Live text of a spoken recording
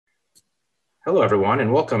Hello, everyone,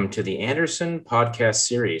 and welcome to the Andersen podcast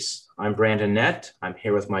series. I'm Brandon Nett. I'm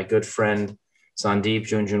here with my good friend, Sandeep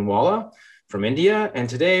Jhunjhunwala from India. And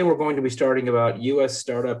today we're going to be starting about U.S.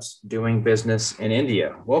 startups doing business in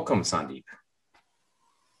India. Welcome, Sandeep.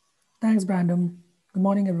 Thanks, Brandon. Good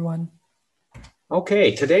morning, everyone.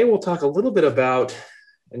 Okay, today we'll talk a little bit about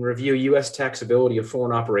and review U.S. taxability of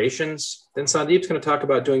foreign operations. Then Sandeep's going to talk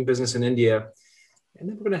about doing business in India. And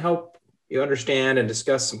then we're going to help you understand and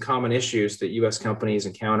discuss some common issues that U.S. companies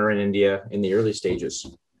encounter in India in the early stages.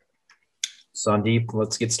 Sandeep,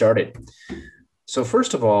 let's get started. So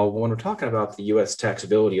first of all, when we're talking about the U.S.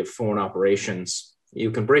 taxability of foreign operations, you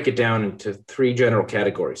can break it down into three general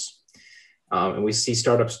categories. And we see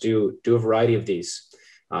startups do a variety of these,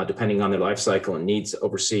 depending on their life cycle and needs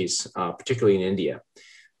overseas, particularly in India.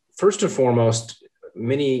 First and foremost,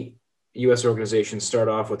 many U.S. organizations start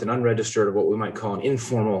off with an unregistered, or what we might call an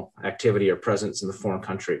informal activity or presence in the foreign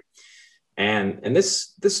country. And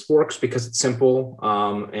this works because it's simple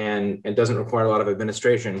and doesn't require a lot of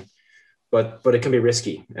administration, but it can be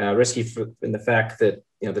risky. Risky in the fact that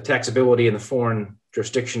the taxability in the foreign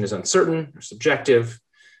jurisdiction is uncertain or subjective,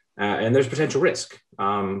 and there's potential risk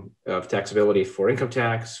of taxability for income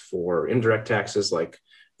tax, for indirect taxes like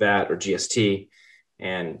VAT or GST,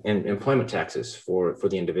 and employment taxes for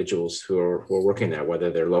the individuals who are working there, whether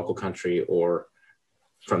they're local country or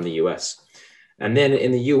from the U.S. And then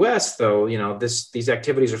in the U.S., though, these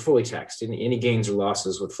activities are fully taxed. Any gains or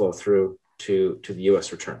losses would flow through to the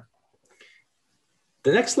U.S. return.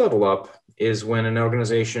 The next level up is when an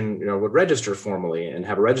organization would register formally and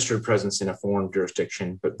have a registered presence in a foreign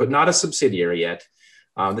jurisdiction, but not a subsidiary yet.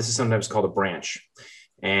 This is sometimes called a branch.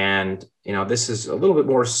 And this is a little bit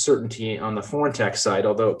more certainty on the foreign tax side,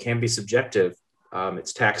 although it can be subjective.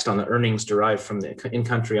 It's taxed on the earnings derived from the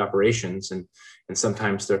in-country operations, and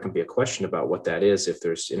sometimes there can be a question about what that is if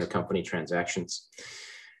there's intercompany transactions.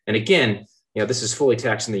 And again, this is fully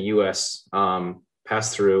taxed in the U.S.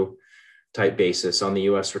 Pass-through type basis on the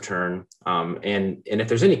U.S. return. And if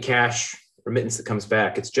there's any cash remittance that comes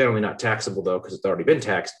back, it's generally not taxable though, because it's already been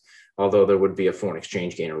taxed, although there would be a foreign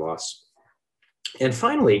exchange gain or loss. And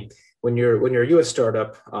finally, when you're a U.S.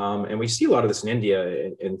 startup, and we see a lot of this in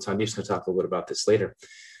India, and Sandeep's going to talk a little bit about this later,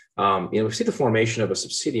 we see the formation of a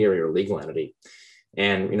subsidiary or legal entity.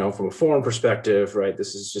 And, from a foreign perspective, right,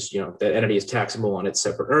 this is just, that entity is taxable on its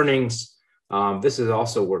separate earnings. This is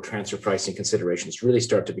also where transfer pricing considerations really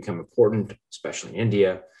start to become important, especially in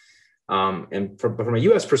India. And from a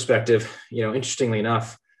U.S. perspective, interestingly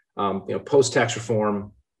enough, post-tax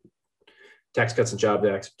reform, Tax Cuts and Jobs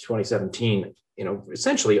Act 2017,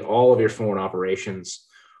 essentially all of your foreign operations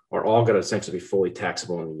are all going to essentially be fully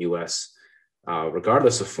taxable in the U.S.,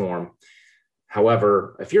 regardless of form.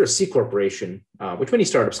 However, if you're a C corporation, which many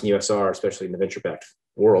startups in the U.S. are, especially in the venture-backed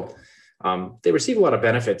world, they receive a lot of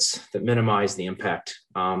benefits that minimize the impact,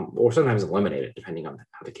 or sometimes eliminate it, depending on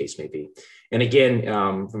how the case may be. And again,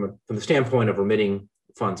 from the standpoint of remitting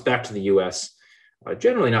funds back to the U.S.,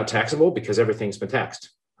 generally not taxable because everything's been taxed.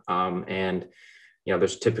 And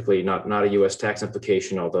there's typically not a U.S. tax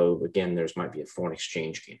implication, although again, might be a foreign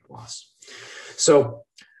exchange gain or loss. So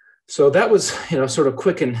that was sort of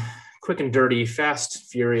quick and dirty,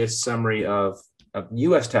 fast, furious summary of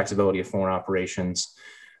U.S. taxability of foreign operations.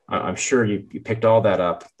 I'm sure you picked all that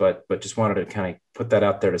up, but just wanted to kind of put that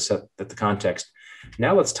out there to set the context.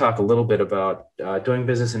 Now let's talk a little bit about doing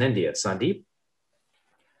business in India. Sandeep?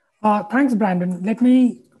 Thanks, Brandon. Let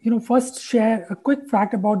me first share a quick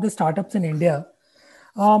fact about the startups in India.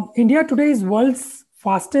 India today is world's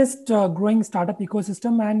fastest growing startup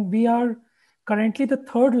ecosystem, and we are currently the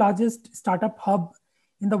third largest startup hub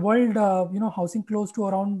in the world, housing close to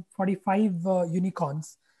around 45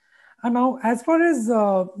 unicorns. And now, as far as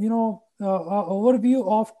overview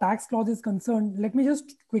of tax laws is concerned, let me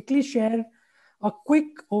just quickly share a quick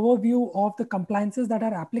overview of the compliances that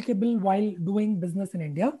are applicable while doing business in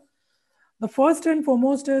India. The first and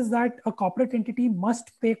foremost is that a corporate entity must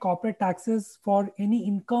pay corporate taxes for any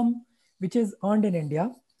income which is earned in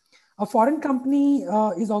India. A foreign company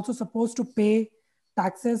is also supposed to pay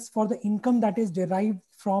taxes for the income that is derived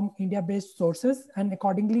from India-based sources, and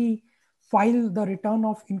accordingly file the return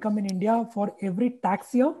of income in India for every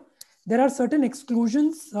tax year. There are certain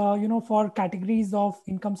exclusions, for categories of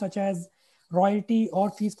income such as royalty or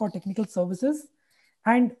fees for technical services.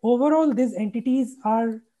 And overall, these entities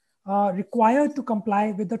are required to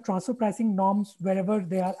comply with the transfer pricing norms wherever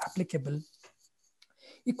they are applicable.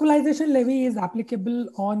 Equalization levy is applicable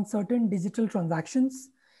on certain digital transactions,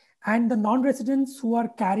 and the non-residents who are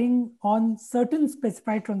carrying on certain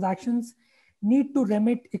specified transactions need to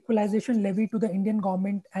remit equalization levy to the Indian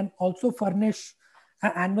government and also furnish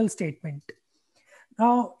an annual statement.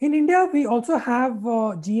 Now, in India, we also have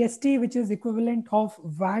GST, which is equivalent of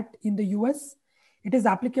VAT in the US. It is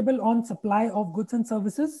applicable on supply of goods and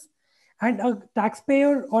services. And a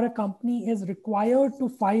taxpayer or a company is required to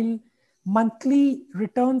file monthly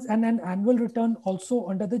returns and an annual return also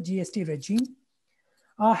under the GST regime.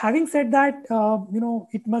 Having said that,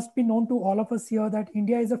 it must be known to all of us here that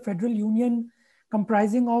India is a federal union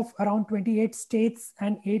comprising of around 28 states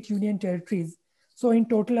and 8 union territories. So in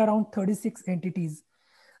total, around 36 entities.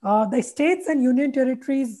 The states and union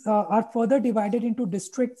territories are further divided into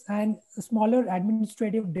districts and smaller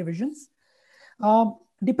administrative divisions.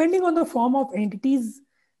 Depending on the form of entities,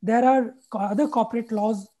 there are other corporate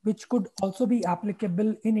laws which could also be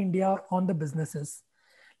applicable in India on the businesses.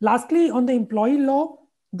 Lastly, on the employee law,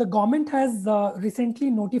 the government has recently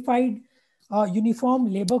notified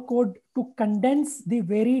Uniform Labor Code to condense the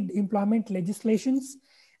varied employment legislations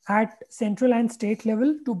at central and state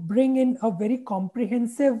level to bring in a very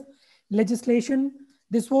comprehensive legislation.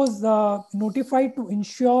 This was notified to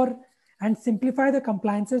ensure and simplify the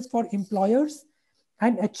compliances for employers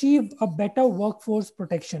and achieve a better workforce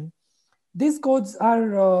protection. These codes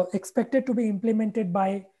are expected to be implemented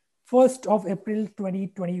by 1st of April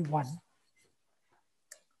 2021.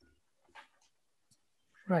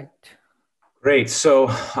 Right. Great. So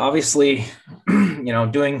obviously,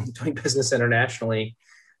 doing business internationally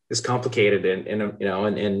is complicated,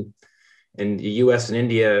 and the U.S. and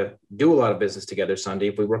India do a lot of business together.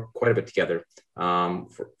 Sandeep, we work quite a bit together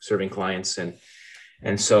for serving clients,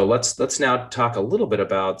 and so let's now talk a little bit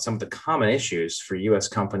about some of the common issues for U.S.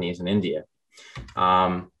 companies in India.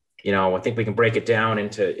 I think we can break it down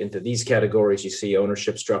into these categories. You see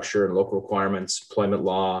ownership structure and local requirements, employment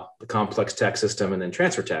law, the complex tax system, and then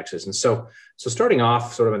transfer taxes. And so starting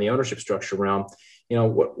off sort of in the ownership structure realm,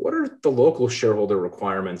 what are the local shareholder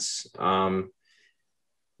requirements? Are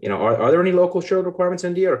there any local shareholder requirements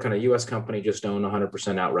in India, or can a U.S. company just own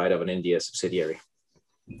 100% outright of an India subsidiary?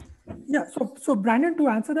 Yeah, so Brandon, to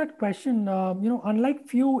answer that question, unlike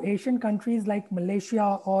few Asian countries like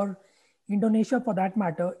Malaysia or Indonesia for that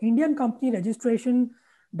matter, Indian company registration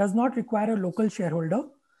does not require a local shareholder,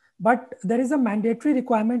 but there is a mandatory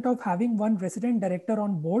requirement of having one resident director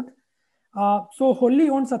on board. So wholly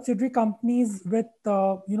owned subsidiary companies with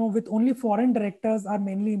only foreign directors are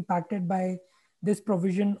mainly impacted by this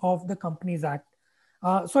provision of the Companies Act.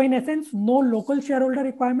 So in essence, no local shareholder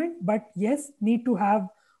requirement, but yes, need to have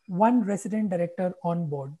one resident director on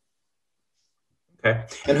board. Okay.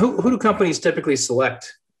 And who do companies typically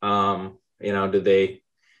select? How do they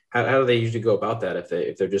usually go about that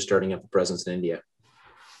if they're just starting up a presence in India?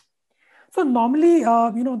 So normally,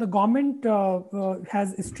 the government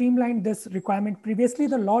has streamlined this requirement. Previously,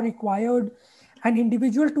 the law required an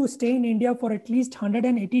individual to stay in India for at least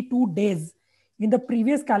 182 days in the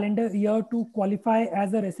previous calendar year to qualify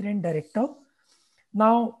as a resident director.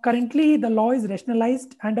 Now, currently, the law is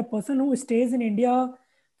rationalized, and a person who stays in India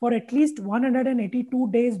for at least 182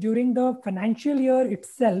 days during the financial year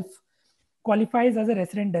itself qualifies as a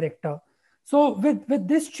resident director. So with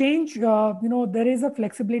this change, there is a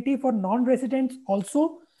flexibility for non-residents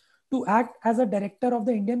also to act as a director of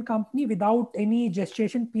the Indian company without any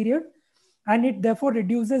gestation period. And it therefore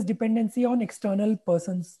reduces dependency on external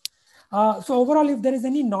persons. So overall, if there is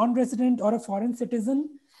any non-resident or a foreign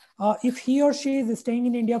citizen, if he or she is staying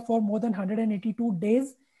in India for more than 182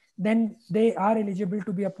 days, then they are eligible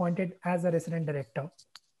to be appointed as a resident director.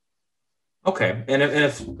 Okay, and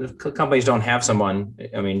if companies don't have someone,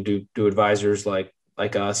 I mean, do advisors like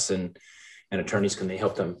us and attorneys, can they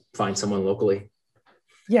help them find someone locally?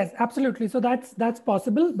 Yes, absolutely. So that's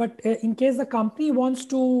possible. But in case the company wants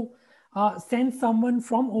to send someone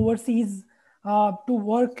from overseas to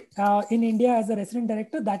work in India as a resident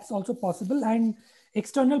director, that's also possible. And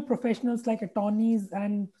external professionals like attorneys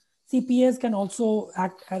and CPAs can also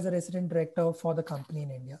act as a resident director for the company in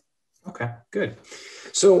India. Okay, good.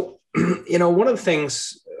 So, one of the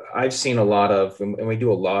things I've seen a lot of, and we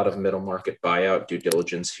do a lot of middle market buyout due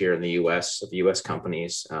diligence here in the US, of the US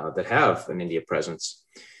companies that have an India presence.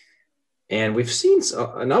 And we've seen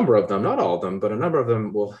a number of them, not all of them, but a number of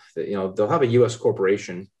them will, they'll have a US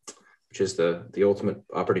corporation, which is the ultimate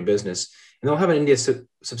operating business, and they'll have an India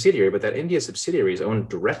subsidiary, but that India subsidiary is owned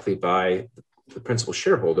directly by the principal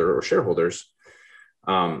shareholder or shareholders.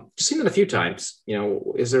 Seen it a few times.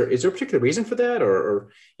 Is there a particular reason for that, or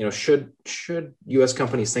should U.S.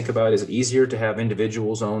 companies think about, is it easier to have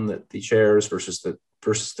individuals own the shares versus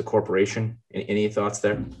the corporation? Any thoughts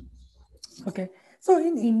there? Okay, so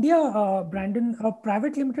in India, Brandon, a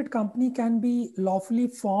private limited company can be lawfully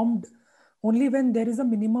formed only when there is a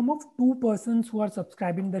minimum of 2 persons who are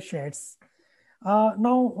subscribing the shares.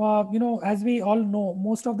 As we all know,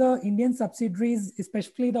 most of the Indian subsidiaries,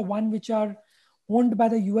 especially the one which are owned by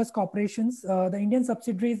the US corporations, the Indian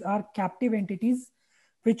subsidiaries are captive entities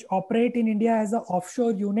which operate in India as an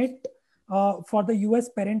offshore unit for the US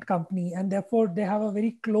parent company. And therefore, they have a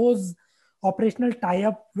very close operational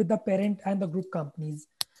tie-up with the parent and the group companies.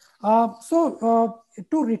 To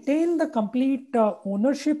retain the complete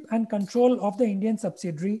ownership and control of the Indian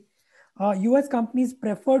subsidiary, US companies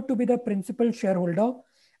prefer to be the principal shareholder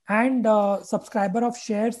and subscriber of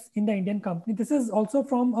shares in the Indian company. This is also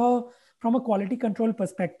from a quality control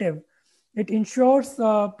perspective. It ensures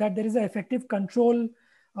that there is an effective control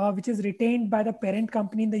which is retained by the parent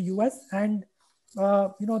company in the US, and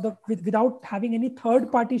without having any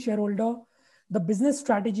third party shareholder, the business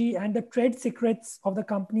strategy and the trade secrets of the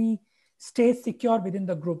company stays secure within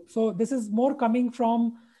the group. So this is more coming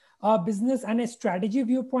from a business and a strategy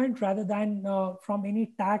viewpoint rather than from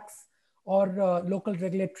any tax or local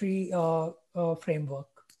regulatory framework.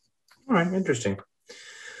 All right, interesting.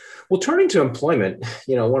 Well, turning to employment,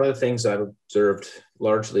 one of the things I've observed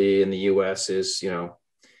largely in the U.S. is,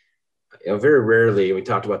 very rarely, we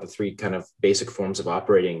talked about the three kind of basic forms of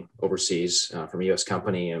operating overseas from a U.S.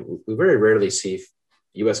 company, and we very rarely see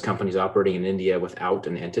U.S. companies operating in India without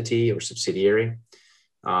an entity or subsidiary.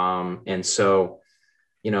 And so,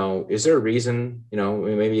 is there a reason,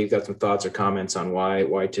 maybe you've got some thoughts or comments on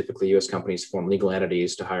why typically U.S. companies form legal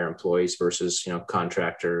entities to hire employees versus,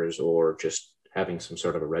 contractors or just having some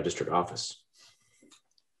sort of a registered office?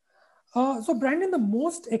 So Brandon, the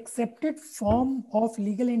most accepted form of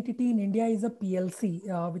legal entity in India is a PLC,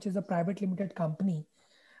 which is a private limited company.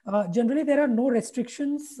 Generally, there are no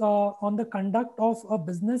restrictions on the conduct of a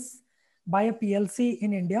business by a PLC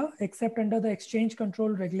in India, except under the exchange control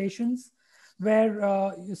regulations,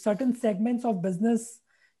 where certain segments of business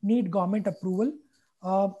need government approval.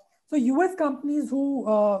 So US companies who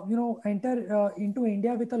enter into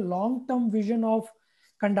India with a long-term vision of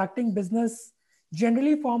conducting business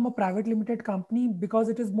generally form a private limited company because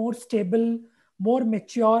it is more stable, more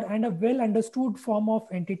mature, and a well understood form of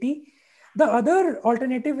entity. The other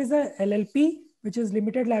alternative is a LLP, which is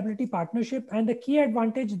limited liability partnership. And the key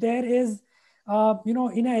advantage there is,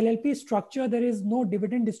 in a LLP structure, there is no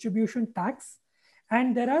dividend distribution tax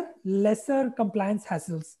and there are lesser compliance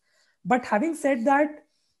hassles. But having said that,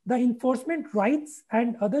 the enforcement rights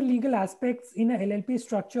and other legal aspects in a LLP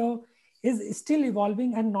structure is still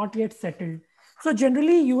evolving and not yet settled. So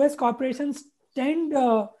generally, US corporations tend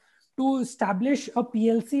to establish a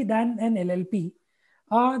PLC than an LLP.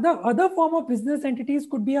 The other form of business entities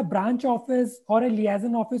could be a branch office or a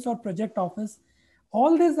liaison office or project office.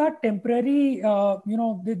 All these are temporary,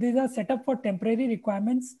 these are set up for temporary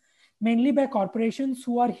requirements, mainly by corporations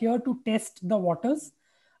who are here to test the waters.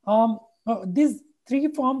 These three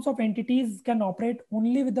forms of entities can operate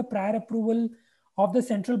only with the prior approval of the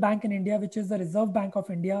central bank in India, which is the Reserve Bank of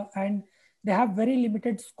India, and they have very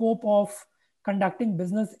limited scope of conducting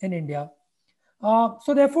business in India.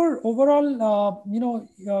 So therefore, overall,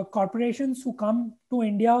 corporations who come to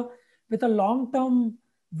India with a long-term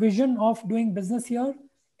vision of doing business here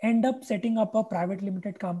end up setting up a private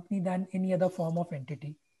limited company than any other form of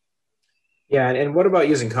entity. Yeah, and what about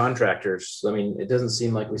using contractors? I mean, it doesn't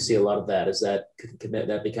seem like we see a lot of that. Can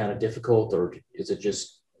that be kind of difficult, or is it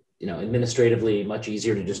just, administratively much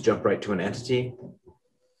easier to just jump right to an entity?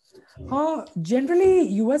 Generally,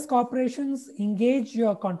 US corporations engage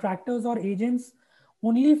contractors or agents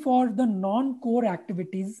only for the non-core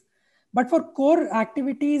activities. But for core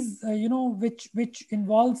activities, which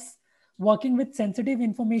involves working with sensitive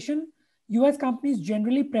information, US companies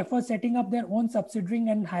generally prefer setting up their own subsidiary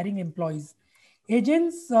and hiring employees.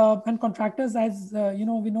 Agents and contractors, as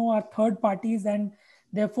we know, are third parties, and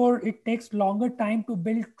therefore it takes longer time to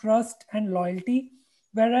build trust and loyalty.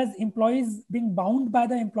 Whereas employees being bound by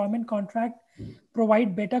the employment contract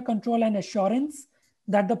provide better control and assurance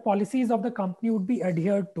that the policies of the company would be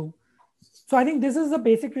adhered to. So I think this is the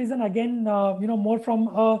basic reason. Again, more from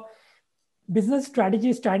a business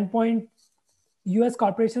strategy standpoint, US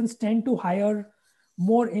corporations tend to hire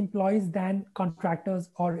more employees than contractors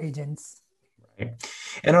or agents. Right.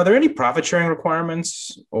 And are there any profit sharing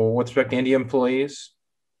requirements or with respect to India employees?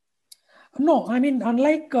 No, I mean,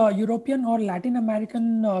 unlike European or Latin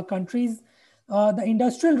American countries, the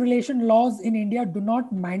industrial relation laws in India do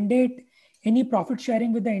not mandate any profit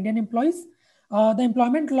sharing with the Indian employees. The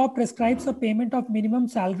employment law prescribes a payment of minimum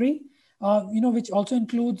salary, which also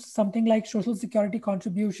includes something like social security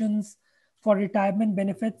contributions for retirement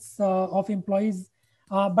benefits of employees.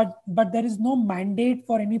 But there is no mandate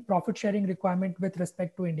for any profit sharing requirement with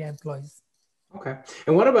respect to India employees. Okay.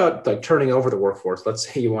 And what about like turning over the workforce? Let's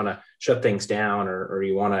say you want to shut things down or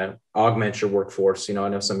you want to augment your workforce. I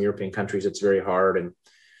know some European countries, it's very hard. And,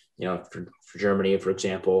 for Germany, for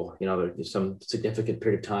example, there's some significant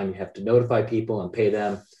period of time you have to notify people and pay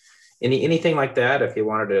them. Anything like that, if you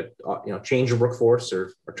wanted to, change your workforce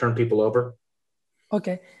or turn people over?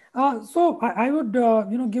 Okay. So I would,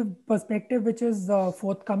 give perspective which is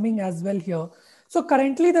forthcoming as well here. So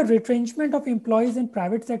currently the retrenchment of employees in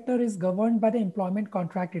private sector is governed by the employment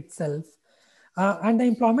contract itself. And the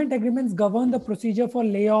employment agreements govern the procedure for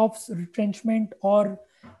layoffs, retrenchment, or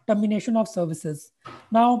termination of services.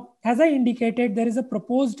 Now, as I indicated, there is a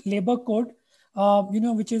proposed labor code,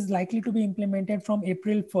 which is likely to be implemented from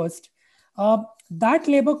April 1st. That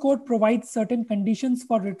labor code provides certain conditions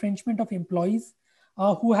for retrenchment of employees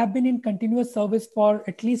who have been in continuous service for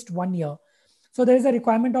at least 1 year. So there is a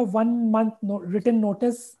requirement of 1 month written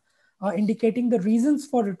notice indicating the reasons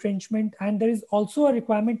for retrenchment. And there is also a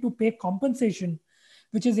requirement to pay compensation,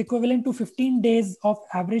 which is equivalent to 15 days of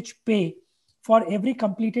average pay for every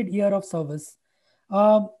completed year of service.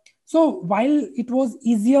 Uh, so while it was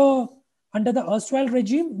easier under the erstwhile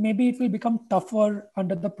regime, maybe it will become tougher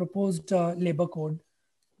under the proposed labor code.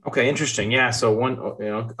 Okay, interesting. Yeah. So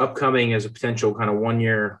upcoming is a potential kind of 1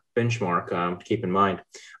 year benchmark to keep in mind.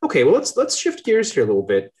 Okay, well let's shift gears here a little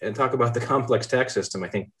bit and talk about the complex tax system. I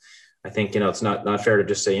think it's not fair to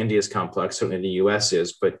just say India is complex. Certainly the U.S.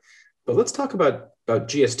 is, but let's talk about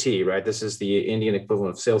GST, right? This is the Indian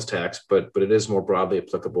equivalent of sales tax, but it is more broadly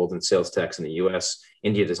applicable than sales tax in the U.S.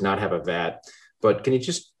 India does not have a VAT. But can you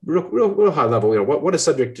just real high level, what is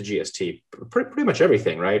subject to GST? Pretty much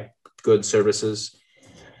everything, right? Goods, services.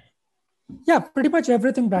 Yeah, pretty much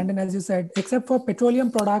everything, Brandon, as you said, except for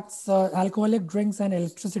petroleum products, alcoholic drinks, and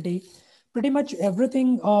electricity. Pretty much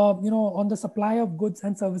everything, on the supply of goods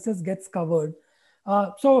and services gets covered.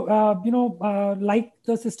 Like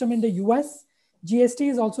the system in the US, GST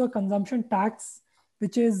is also a consumption tax,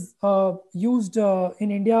 which is used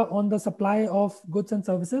in India on the supply of goods and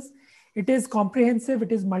services. It is comprehensive,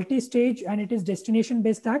 it is multi-stage, and it is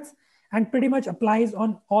destination-based tax, and pretty much applies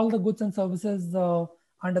on all the goods and services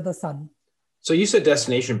under the sun. So you said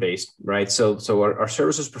destination based, right? So are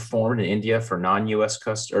services performed in India for non-US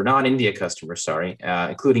or non-India customers, sorry,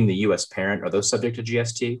 including the US parent, are those subject to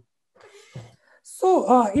GST?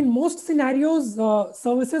 So in most scenarios,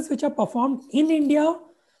 services which are performed in India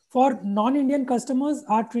for non-Indian customers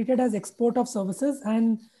are treated as export of services,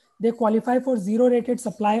 and they qualify for zero rated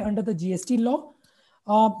supply under the GST law.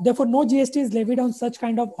 Therefore, no GST is levied on such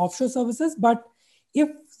kind of offshore services. But if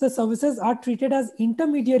the services are treated as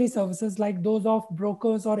intermediary services like those of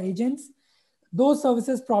brokers or agents, those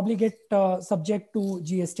services probably get subject to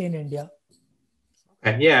GST in India.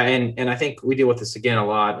 Okay. Yeah, and I think we deal with this again a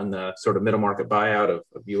lot in the sort of middle market buyout of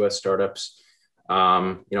U.S. startups.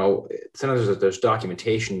 Sometimes there's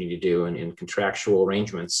documentation you need to do and contractual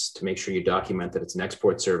arrangements to make sure you document that it's an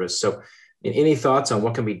export service. So, any thoughts on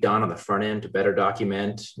what can be done on the front end to better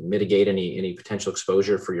document, mitigate any potential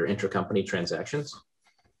exposure for your intercompany transactions?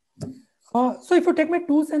 So if you take my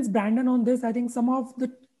 2 cents, Brandon, on this, I think some of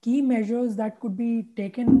the key measures that could be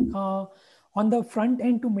taken on the front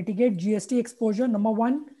end to mitigate GST exposure. Number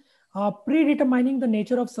one, predetermining the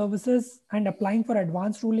nature of services and applying for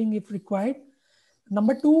advanced ruling if required.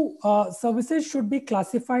 Number two, services should be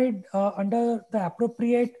classified under the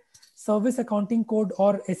appropriate service accounting code,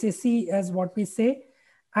 or SAC as what we say.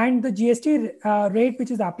 And the GST rate which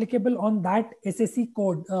is applicable on that SAC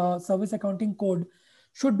code, service accounting code,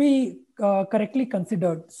 should be correctly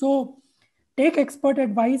considered. So take expert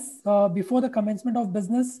advice before the commencement of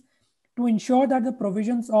business to ensure that the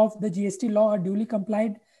provisions of the GST law are duly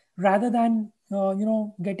complied, rather than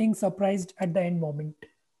getting surprised at the end moment.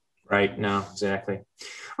 Right. No, exactly.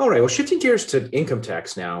 All right. Well, shifting gears to income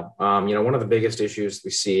tax now. One of the biggest issues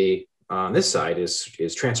we see on this side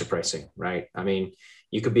is transfer pricing, right? I mean,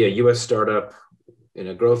 you could be a U.S. startup in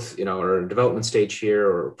a growth, or a development stage here,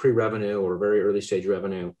 or pre-revenue, or very early stage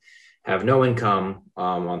revenue, have no income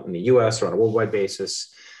in the U.S. or on a worldwide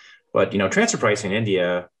basis. But transfer pricing in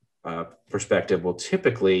India perspective will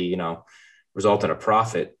typically, result in a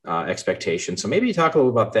profit expectation. So maybe you talk a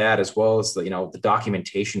little about that, as well as the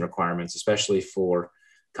documentation requirements, especially for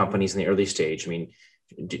companies in the early stage. I mean,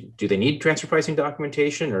 do they need transfer pricing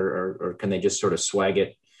documentation, or can they just sort of swag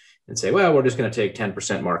it and say, well, we're just going to take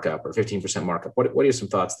 10% markup or 15% markup? What are some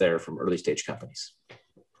thoughts there from early stage companies?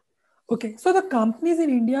 Okay, so the companies in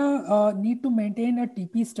India need to maintain a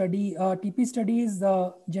TP study. TP study is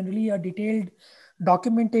generally a detailed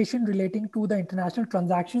documentation relating to the international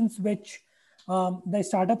transactions which the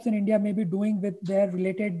startups in India may be doing with their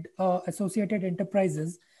related associated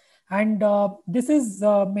enterprises. And this is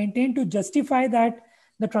maintained to justify that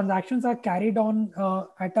the transactions are carried on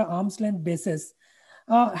at an arm's length basis.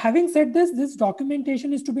 Having said this, this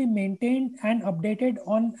documentation is to be maintained and updated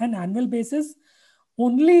on an annual basis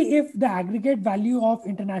only if the aggregate value of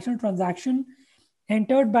international transaction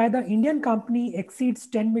entered by the Indian company exceeds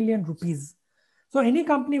 10 million rupees. So any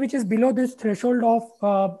company which is below this threshold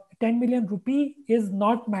of 10 million rupee is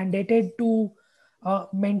not mandated to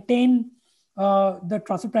maintain the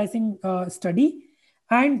transfer pricing study.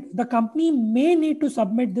 And the company may need to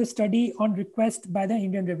submit this study on request by the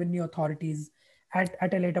Indian revenue authorities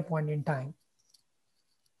at a later point in time.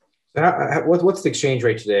 So what's the exchange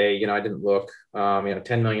rate today? I didn't look.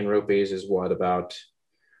 10 million rupees is what, about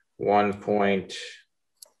 1 point,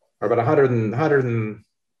 or about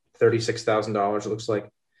 $136,000, it looks like.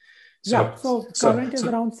 So current is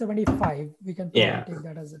around 75. We can probably take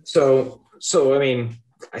that as it. So I mean,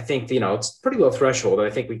 I think, it's pretty low threshold. I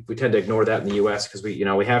think we tend to ignore that in the US because we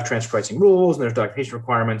have transfer pricing rules and there's documentation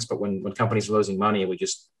requirements, but when companies are losing money,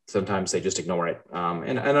 sometimes they just ignore it.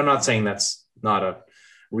 And I'm not saying that's not a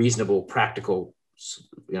reasonable, practical,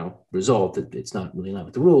 result. It's not really in line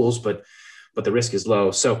with the rules, but the risk is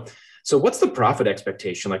low. So what's the profit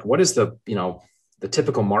expectation? Like, what is the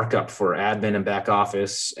typical markup for admin and back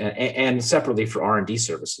office, and separately for R&D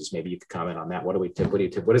services? Maybe you could comment on that. What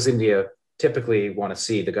does India typically want to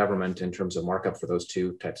see the government in terms of markup for those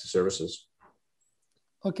two types of services?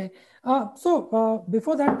 Okay.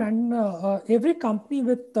 Before that, Brandon, every company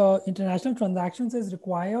with international transactions is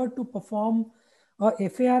required to perform a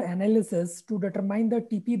FAR analysis to determine the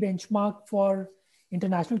TP benchmark for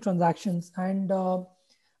international transactions. And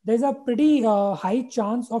there's a pretty high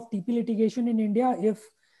chance of TP litigation in India if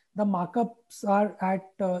the markups are at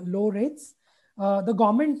low rates. The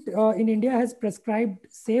government in India has prescribed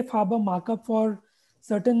safe harbor markup for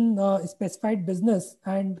certain specified business,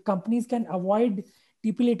 and companies can avoid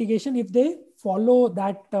TP litigation if they follow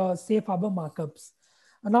that safe harbor markups.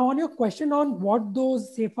 Now, on your question on what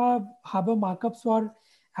those safe harbor markups for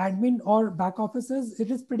admin or back offices,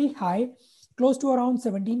 it is pretty high, close to around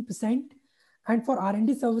 17%. And for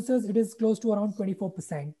R&D services, it is close to around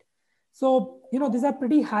 24%. So, these are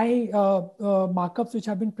pretty high markups which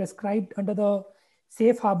have been prescribed under the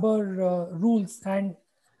safe harbor rules. And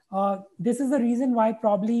this is the reason why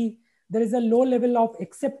probably there is a low level of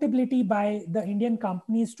acceptability by the Indian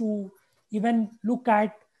companies to even look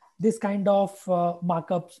at this kind of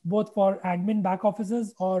markups, both for admin back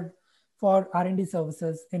offices or for R&D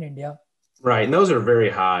services in India. Right, and those are very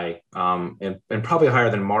high, and probably higher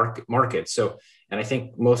than market. So, and I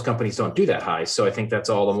think most companies don't do that high. So I think that's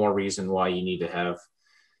all the more reason why you need to have,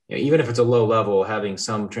 even if it's a low level, having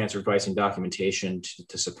some transfer pricing documentation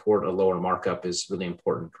to support a lower markup is really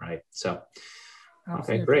important, right? So,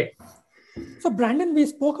 absolutely. Okay, great. So Brandon, we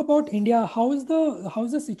spoke about India. How's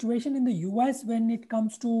the situation in the US when it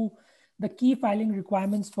comes to the key filing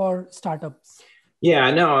requirements for startups? Yeah,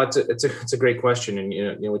 no, it's a great question,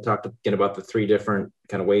 and we talked again about the three different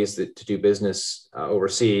kind of ways to do business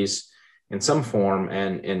overseas in some form,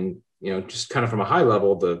 and just kind of from a high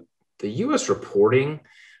level, the U.S. reporting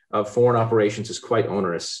of foreign operations is quite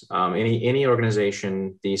onerous. Any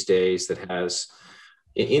organization these days that has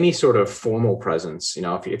any sort of formal presence,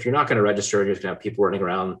 if you're not going to register, you're just going to have people running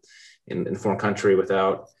around in a foreign country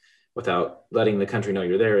without letting the country know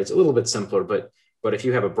you're there. It's a little bit simpler, but if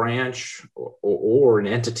you have a branch or an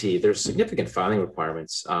entity, there's significant filing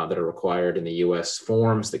requirements that are required in the U.S.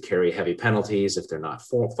 forms that carry heavy penalties if they're not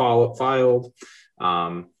filed,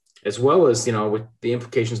 as well as with the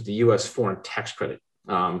implications of the U.S. foreign tax credit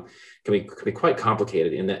can be quite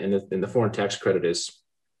complicated. In the foreign tax credit is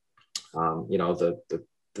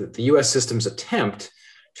the U.S. system's attempt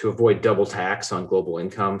to avoid double tax on global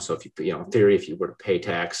income. So if in theory, if you were to pay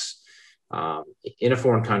tax in a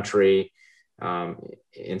foreign country.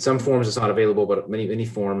 In some forms, it's not available, but many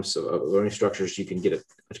forms of learning structures, you can get a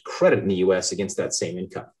credit in the U.S. against that same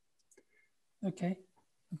income. Okay.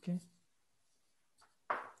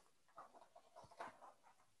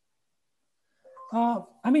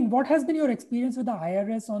 What has been your experience with the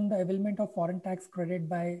IRS on the availment of foreign tax credit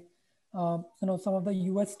by, some of the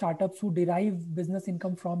U.S. startups who derive business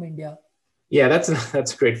income from India? Yeah, that's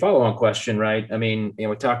a great follow-on question, right? I mean,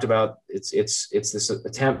 we talked about it's this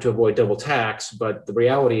attempt to avoid double tax, but the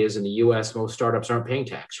reality is in the U.S., most startups aren't paying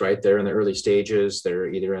tax, right? They're in the early stages. They're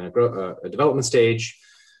either in a development stage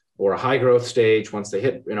or a high growth stage. Once they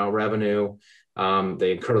hit revenue,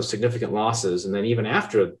 they incur significant losses, and then even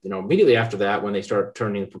after immediately after that, when they start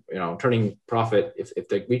turning profit, if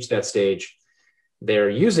they reach that stage,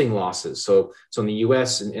 they're using losses. So in the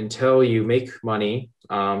U.S., until you make money,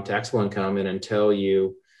 taxable income, and until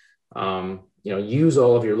you use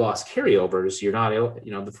all of your loss carryovers, you're not,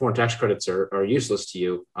 the foreign tax credits are useless to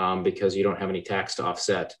you because you don't have any tax to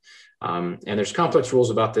offset. And there's complex rules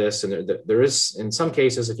about this. And there is, in some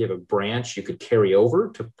cases, if you have a branch, you could carry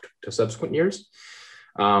over to subsequent years.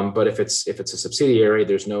 But if it's a subsidiary,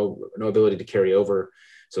 there's no ability to carry over.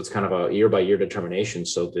 So it's kind of a year by year determination.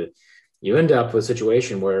 So you end up with a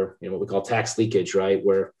situation where, what we call tax leakage, right?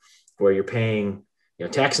 Where you're paying,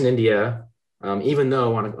 tax in India, even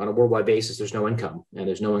though on a worldwide basis, there's no income and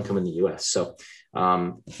there's no income in the US. So,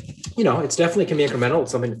 it's definitely can be incremental.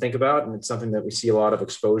 It's something to think about. And it's something that we see a lot of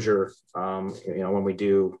exposure, when we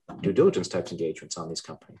do due diligence types engagements on these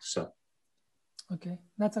companies. So. Okay.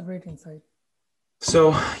 That's a great insight.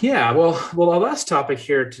 So, yeah, well, our last topic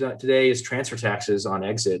here today is transfer taxes on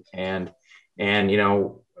exit. And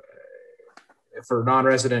for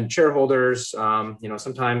non-resident shareholders,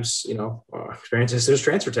 sometimes, experiences there's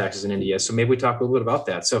transfer taxes in India. So maybe we talk a little bit about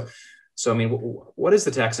that. So what is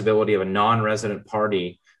the taxability of a non-resident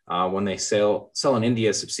party when they sell an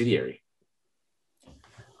India subsidiary?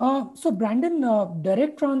 So Brandon,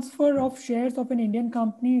 direct transfer of shares of an Indian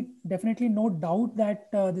company, definitely no doubt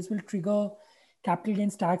that this will trigger capital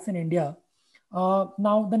gains tax in India.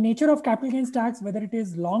 Now, the nature of capital gains tax, whether it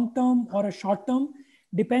is long-term or a short-term,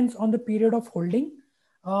 depends on the period of holding.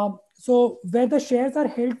 So where the shares are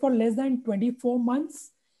held for less than 24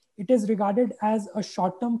 months, it is regarded as a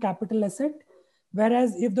short-term capital asset.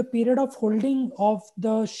 Whereas if the period of holding of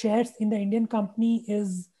the shares in the Indian company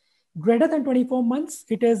is greater than 24 months,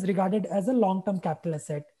 it is regarded as a long-term capital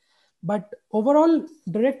asset. But overall,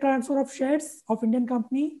 direct transfer of shares of Indian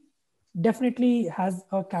company definitely has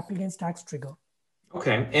a capital gains tax trigger.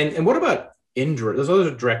 Okay. And what about indirect? Those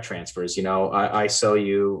are direct transfers. I sell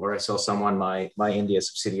you or I sell someone my India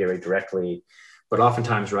subsidiary directly, but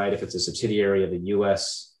oftentimes, right, if it's a subsidiary of a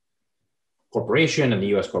U.S. corporation and the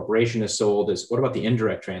U.S. corporation is sold, what about the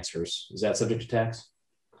indirect transfers? Is that subject to tax?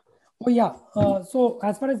 Oh, yeah. So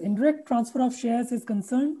as far as indirect transfer of shares is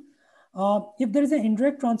concerned, if there is an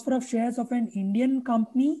indirect transfer of shares of an Indian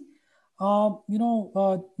company,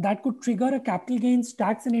 that could trigger a capital gains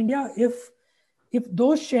tax in India if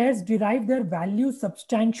those shares derive their value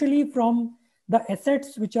substantially from the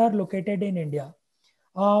assets which are located in India.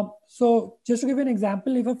 So just to give you an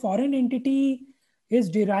example, if a foreign entity is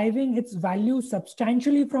deriving its value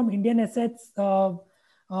substantially from Indian assets,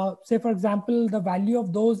 say for example, the value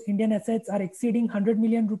of those Indian assets are exceeding 100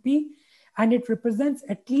 million rupee, and it represents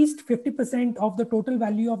at least 50% of the total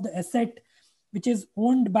value of the asset which is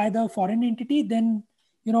owned by the foreign entity, then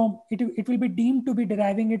it will be deemed to be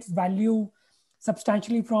deriving its value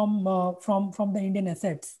substantially from the Indian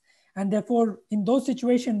assets. And therefore, in those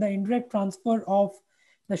situations, the indirect transfer of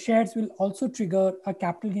the shares will also trigger a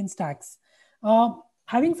capital gains tax.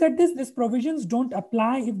 Having said this, these provisions don't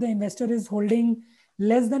apply if the investor is holding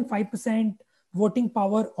less than 5% voting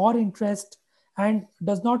power or interest and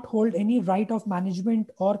does not hold any right of management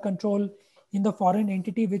or control in the foreign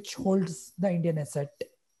entity which holds the Indian asset.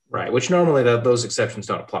 Right, which normally those exceptions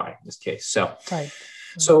don't apply in this case. So, right.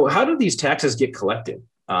 So how do these taxes get collected?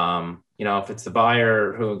 If it's the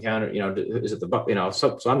buyer who encountered, is it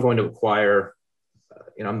so I'm going to acquire,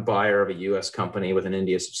 I'm the buyer of a U.S. company with an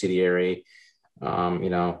India subsidiary.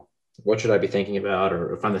 What should I be thinking about?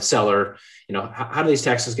 Or if I'm the seller, how do these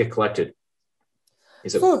taxes get collected?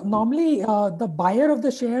 So normally the buyer of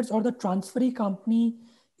the shares or the transferee company,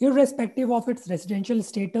 irrespective of its residential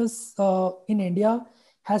status in India,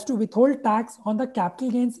 has to withhold tax on the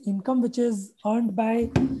capital gains income which is earned by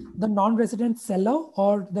the non-resident seller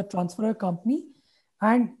or the transferor company,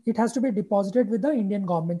 and it has to be deposited with the Indian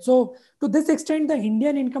government. So to this extent, the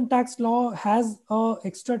Indian income tax law has an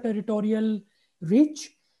extraterritorial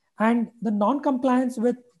reach, and the non-compliance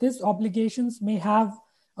with these obligations may have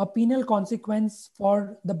a penal consequence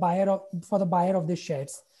for the buyer of the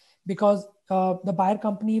shares, because the buyer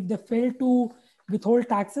company, if they fail to withhold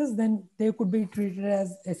taxes, then they could be treated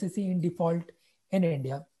as SSE in default in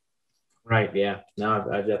India. Right. Yeah. No,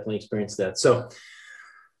 I've definitely experienced that. So,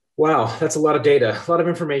 wow, that's a lot of data, a lot of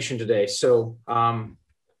information today. So,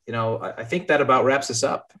 I think that about wraps us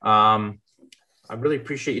up. I really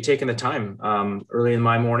appreciate you taking the time early in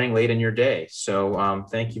my morning, late in your day. So,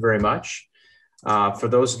 thank you very much. For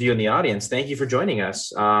those of you in the audience, thank you for joining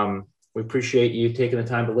us. We appreciate you taking the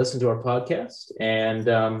time to listen to our podcast, and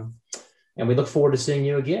we look forward to seeing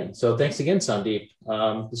you again. So thanks again, Sandeep.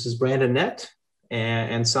 This is Brandon Nett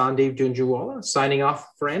and Sandeep Jhunjhunwala signing off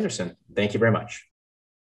for Andersen. Thank you very much.